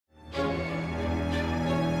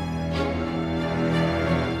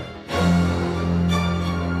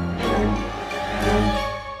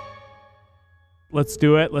Let's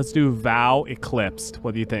do it. Let's do Vow Eclipsed.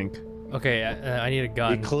 What do you think? Okay, I need a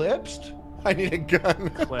gun. Eclipsed? I need a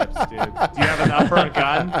gun. Eclipsed, dude. Do you have enough for a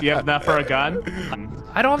gun? Do you have enough for a gun?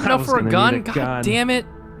 I don't have enough for a gun. God damn it.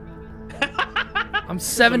 I'm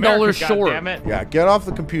 $7 short. Damn it. Yeah, get off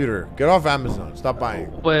the computer. Get off Amazon. Stop buying.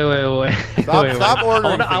 Wait. Stop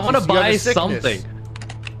ordering. I want to buy something.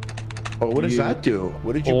 Oh, what does that do?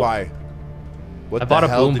 What did you buy? What I bought the a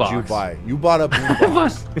hell boombox. did you buy? You bought a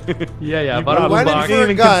boombox. Yeah, I bought a went in boombox. for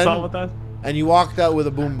a gun, with us? and you walked out with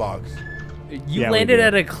a boombox. You Yeah, we landed did.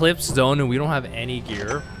 at Eclipse Zone and we don't have any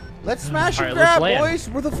gear. Let's smash and All right, let's grab, land. boys.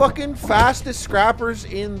 We're the fucking fastest scrappers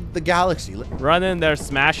in the galaxy. Run in there,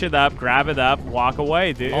 smash it up, grab it up, walk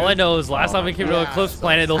away, dude. All I know is last time we came to yeah, Eclipse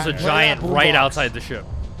Planet, there was a Play giant that right boombox. outside the ship.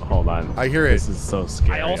 Hold on. I hear it. This is so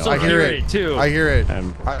scary. I also I hear it too. I hear it.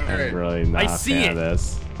 I'm I hear it. really not I see a fan it. of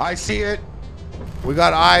this. I see it. We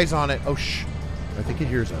got eyes on it. Oh, shh. I think it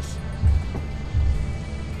hears us.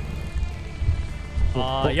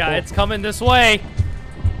 Yeah, it's coming this way.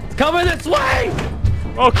 It's coming this way.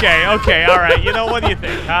 Okay, all right. You know, what do you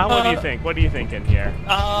think, huh? What do you think? What are you thinking here?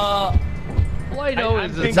 All I know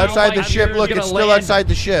is It's outside the ship. Look, it's still outside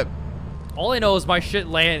the ship. All I know is my shit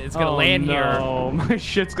land. It's gonna land here. Oh, my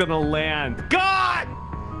shit's gonna land. God!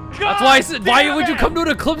 That's why I said, why would you come to an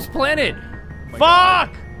Eclipse Planet?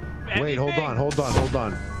 Fuck! Wait, hold on.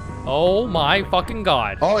 Oh my fucking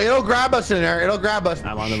god. Oh, it'll grab us in there. It'll grab us.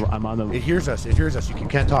 I'm on the. It hears us. You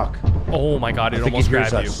can't talk. Oh my god, it I think almost it hears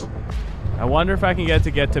grabbed us. you. I wonder if I can get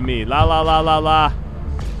to me. La la la la la.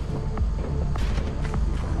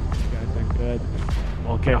 You guys are good.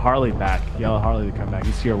 Okay, Harley back. Yell at Harley to come back.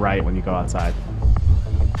 He's to your right when you go outside.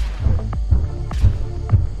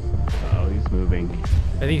 Oh, he's moving.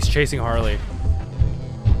 I think he's chasing Harley.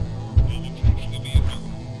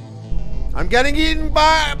 I'm getting eaten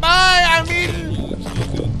by. I'm eaten.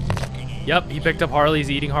 Yep, he picked up Harley. He's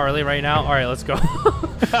eating Harley right now. All right, let's go. We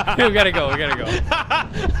gotta go. We gotta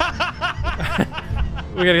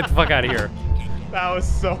get the fuck out of here. That was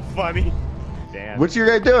so funny. Damn. What's your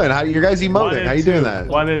guy doing? How you guys emoting? How you doing that?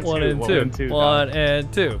 One and One and two. dog. One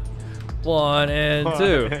and two. One and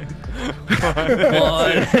two. One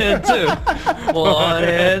and two. One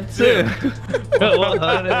and two.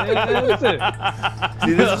 One and two.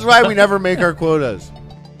 See, this is why we never make our quotas.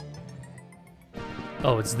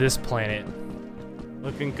 Oh, it's this planet.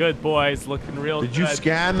 Looking good, boys. Looking real Did good. you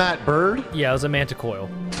scan that bird? Yeah, it was a manticoil.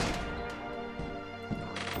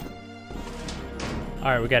 All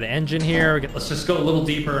right, we got an engine here. Let's just go a little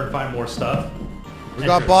deeper and find more stuff. We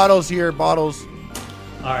got bottles here. Bottles.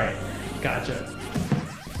 All right, gotcha.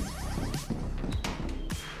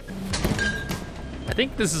 I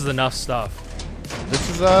think this is enough stuff. This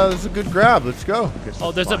is a good grab. Let's go.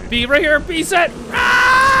 Oh, there's a bee right here. Bee set.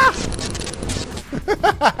 Ah!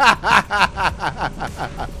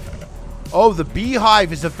 Oh, the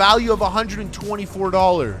beehive is a value of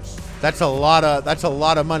 $124. That's a lot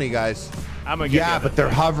of money, guys. I'm gonna Yeah, but they're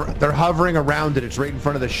hovering around it. It's right in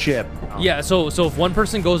front of the ship. Yeah, so if one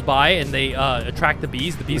person goes by and they attract the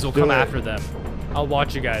bees will do come it. after them. I'll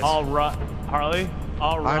watch you guys. I'll run, Harley.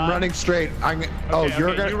 I'll run. I'm running straight. Okay,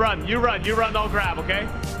 You're gonna. You run. I'll grab. Okay.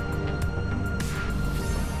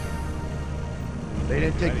 They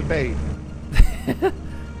didn't take the bait. I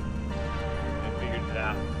figured it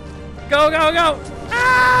out. Go!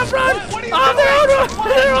 Ah, run! What are you Oh, doing?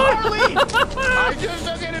 they're on Harley? I just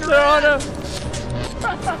took it and They're on ran.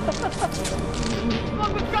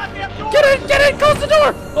 Look, the goddamn door. Get in! Close the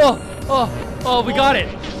door! Oh, we got it.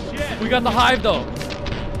 Shit. We got the hive though.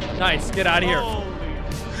 Nice, get out of here. Holy shit.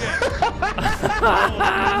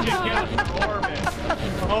 Holy shit, get us Corbin.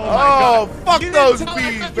 Oh my Oh, God. fuck You those didn't tell us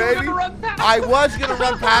bees, that you were baby. gonna run past I was gonna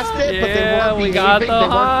run past it, but they Yeah, weren't we got behaving. the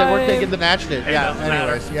They weren't hive. taking the match it. Hey, Yeah. doesn't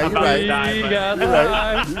matter. Anyways, yeah, I you're thought right. you died, We but- got the You're right.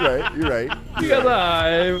 hive. You're right. We got the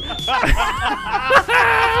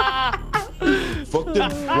hive. Fuck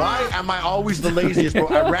them. Why am I always the laziest, bro?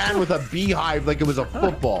 I ran with a beehive like it was a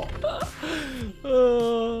football.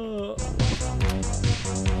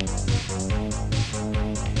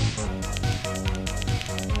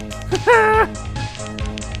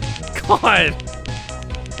 God.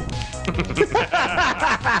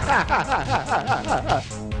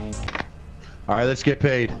 All right, let's get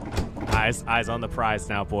paid. Eyes on the prize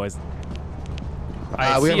now, boys.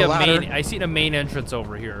 I we see have a ladder. I see the main entrance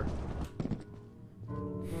over here.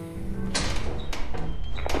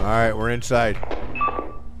 All right, we're inside.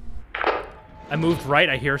 I moved right.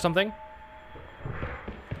 I hear something.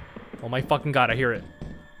 Oh my fucking god! I hear it.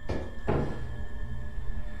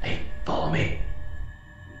 Hey, follow me.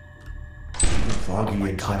 Foggy God,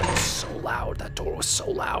 inside. it was so loud. That door was so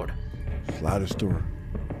loud. Loudest door.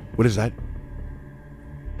 What is that?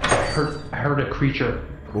 heard a creature.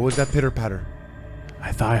 What was that pitter patter?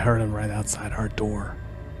 I thought I heard him right outside our door.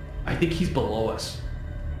 I think he's below us.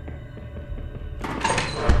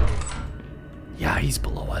 Yeah, he's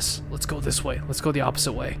below us. Let's go this way. Let's go the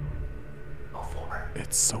opposite way. Go forward.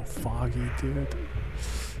 It's so foggy, dude.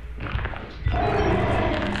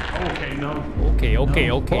 Okay, no. Okay.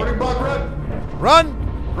 Morning, Buck,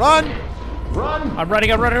 run! Run! I'm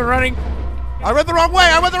running. I went the wrong way!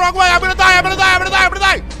 I'm gonna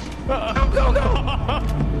die!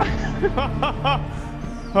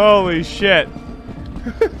 Holy shit.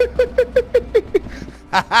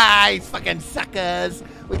 Haha, you fucking suckers!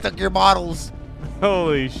 We took your bottles.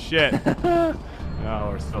 Holy shit. Oh,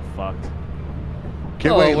 we're so fucked.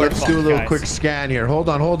 Okay, wait, let's do a little quick scan here. Hold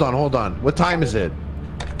on. What time is it?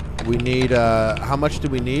 We need, how much do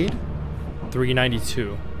we need?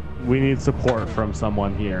 392. We need support from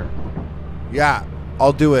someone here. Yeah,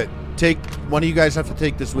 I'll do it. One of you guys have to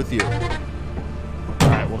take this with you.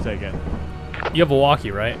 Alright, we'll take it. You have a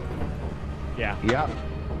walkie, right? Yeah. Yeah.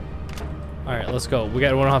 All right, let's go. We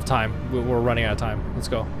don't have time. We're running out of time. Let's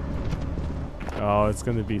go. Oh, it's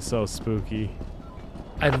gonna be so spooky.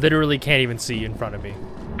 I literally can't even see in front of me.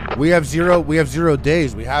 We have 0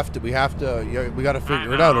 days. We have to, we gotta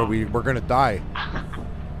figure it out or we're gonna die.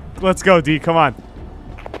 Let's go, D, come on.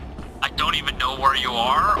 I don't even know where you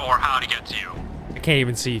are or how to get to you. I can't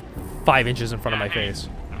even see 5 inches in front of my face.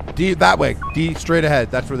 D, that way. D, straight ahead.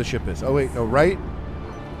 That's where the ship is. Oh, wait. No, right?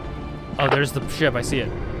 Oh, there's the ship. I see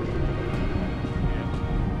it.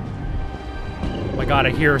 Oh my god,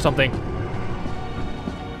 I hear something.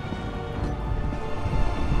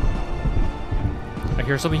 I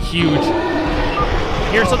hear something huge. I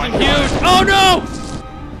hear something huge. Oh no!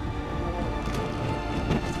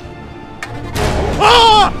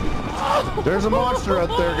 Ah! There's a monster out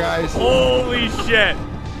there, guys. Holy shit.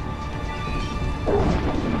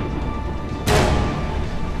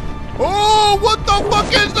 Oh, what the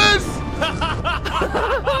fuck is this?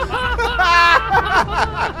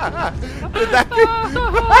 Did that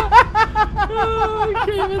I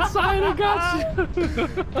came inside and got you.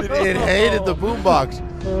 it hated the boombox.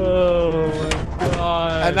 Oh my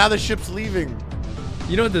god. And now the ship's leaving.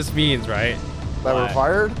 You know what this means, right? That we're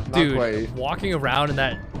fired? Dude, Not quite. walking around in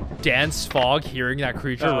that dense fog, hearing that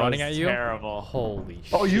creature running at you. Terrible. Holy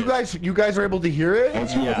shit. Oh, you guys are able to hear it?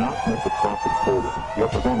 As you have not met the profit quota, your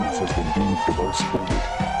performance has been deemed below standard.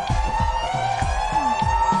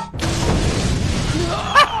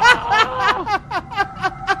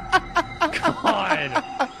 God.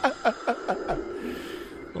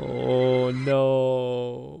 Oh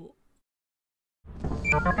no.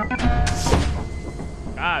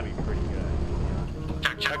 Gotta be pretty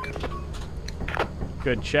good. Check.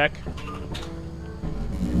 Good check.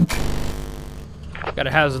 Got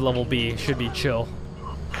a hazard level B. Should be chill.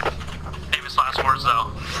 Famous last words,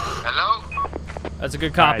 though. Hello? That's a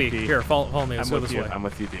good copy. All right, D. Here, follow me. Let's I'm go with this you. way. I'm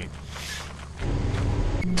with you, D.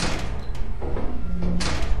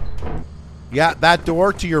 Yeah, that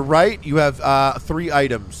door to your right, you have 3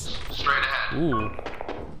 items. Straight ahead. Ooh.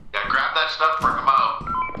 Yeah, grab that stuff, bring them out.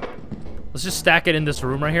 Let's just stack it in this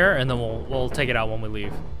room right here, and then we'll take it out when we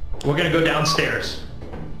leave. We're gonna go downstairs.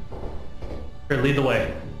 Here, lead the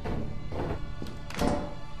way.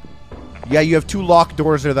 Yeah, you have 2 locked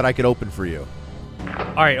doors there that I could open for you.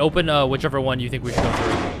 All right, open whichever one you think we should go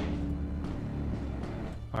through.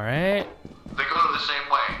 All right. They go the same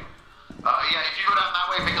way. Yeah, if you go down that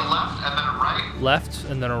way, make a left and then a right. Left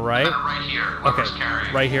and then a right. And then a right here. Okay, Whoever's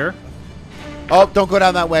carrying. right here. Oh, don't go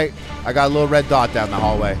down that way. I got a little red dot down the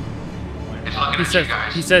hallway. It's looking He at says. you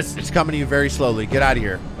guys. He says. It's coming to you very slowly. Get out of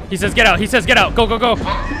here. He says. Get out. He says. Get out. Go. Go. Go.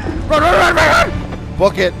 Run.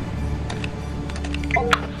 Book it.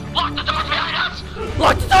 Lock the doors behind us!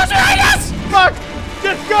 Lock the doors behind us. Fuck!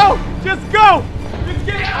 Just go! Just go! Just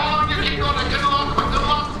get Keep out! going, you keep going. Get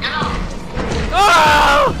along, get out!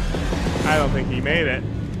 Oh! I don't think he made it.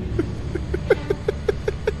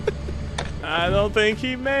 I don't think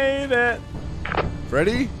he made it.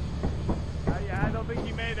 Freddie? Yeah, I don't think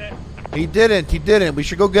he made it. He didn't. We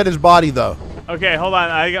should go get his body, though. Okay, hold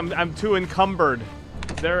on. I'm too encumbered.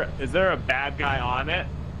 Is there a bad guy on it?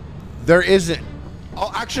 There isn't.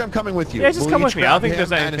 Oh, actually, I'm coming with you. Yeah, just come with me. I don't think grab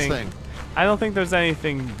there's him and his anything. thing. I don't think there's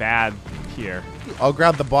anything bad here. I'll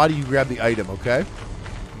grab the body, you grab the item, okay?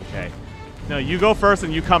 Okay. No, you go first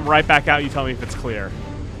and you come right back out. You tell me if it's clear.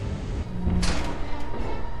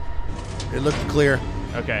 It looked clear.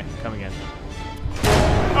 Okay, coming in.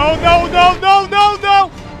 Oh, no!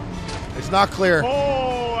 It's not clear.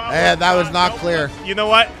 Oh, That was not clear. You know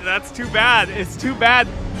what? That's too bad. It's too bad.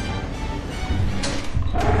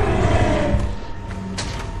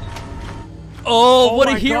 Oh, what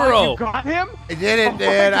a hero! God, you got him? I did it,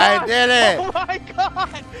 dude. I did it. Oh my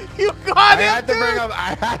God! You got him, dude.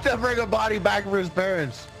 I had to bring a body back for his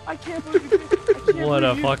parents. I can't believe you did it. What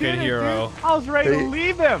a fucking hero! Dude. I was ready to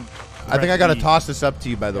leave him. I think I gotta toss this up to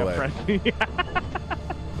you, by the way.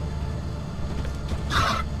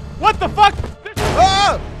 What the fuck?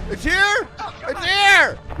 Oh! It's here! It's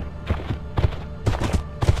here!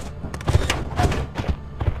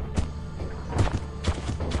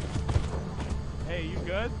 Hey, you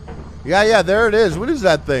good? Yeah, there it is. What is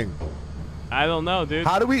that thing? I don't know, dude.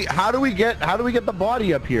 How do we get the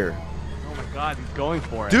body up here? Oh my God, he's going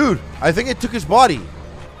for it. Dude, I think it took his body.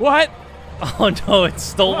 What? Oh no, it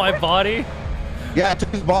stole my body. Yeah, it took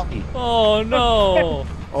his body. Oh no.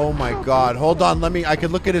 Oh my God. Hold on, I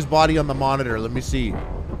can look at his body on the monitor. Let me see.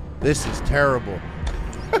 This is terrible.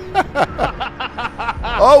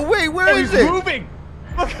 Oh wait, where is it? He's moving.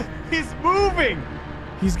 Look, he's moving.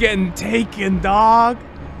 He's getting taken, dog.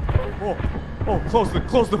 Oh, close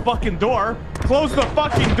the fucking door. Close the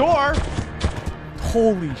fucking door.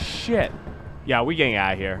 Holy shit. Yeah, we getting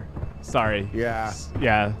out of here. Sorry. Yeah.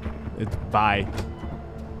 Yeah. It's bye.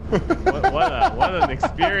 what an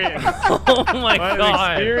experience. Oh my God. What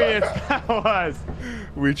an experience that was.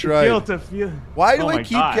 We tried. Why do I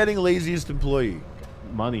keep getting laziest employee?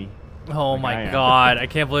 Money. Oh my God. I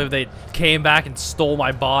can't believe they came back and stole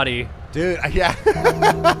my body. Dude, yeah.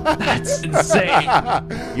 That's insane.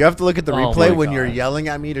 You have to look at the replay when God. you're yelling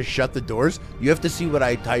at me to shut the doors. You have to see what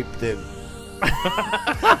I typed in.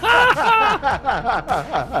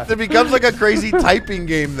 It becomes like a crazy typing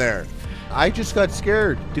game there. I just got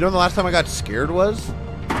scared. Do you know when the last time I got scared was?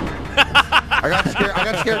 I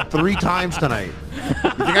got scared 3 times tonight.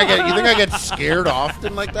 You think I get scared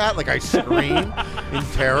often like that? Like I scream in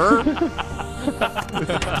terror?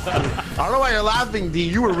 I don't know why you're laughing, D.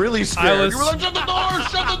 You were really scared. You were like, shut the doors!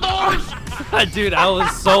 Shut the doors! Dude, I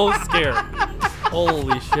was so scared.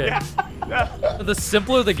 Holy shit. The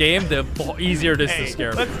simpler the game, the easier it is to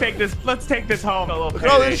scare me. Let's take this home. Look at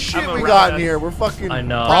all this shit we got in here. We're fucking I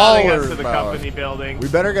know. Rounding us to the company building. We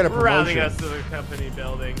better get a promotion. Rounding us to the company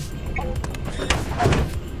building.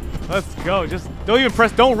 Let's go. Just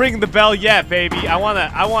don't ring the bell yet, baby. I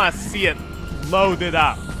wanna see it loaded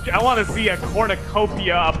up. I want to see a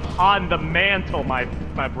cornucopia upon the mantle, my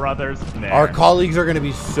brothers. There. Our colleagues are gonna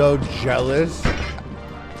be so jealous.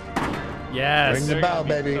 Yes. Ring the bell,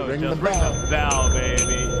 baby. Ring the bell. Ring the bell,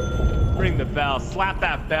 baby. Ring the bell. Slap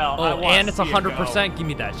that bell. Oh, and it's 100%. Give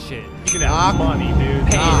me that shit. Give me that money, dude.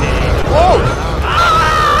 Payday. Whoa!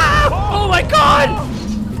 Ah! Oh my God!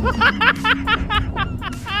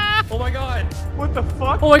 Oh my God! What the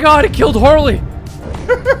fuck? Oh my God! It killed Harley.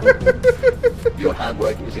 Your hard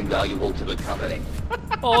work is invaluable to the company.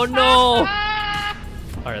 Oh no! All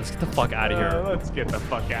right, let's get the fuck out of here. Let's get the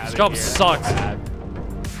fuck out of here. This job sucks. Bad.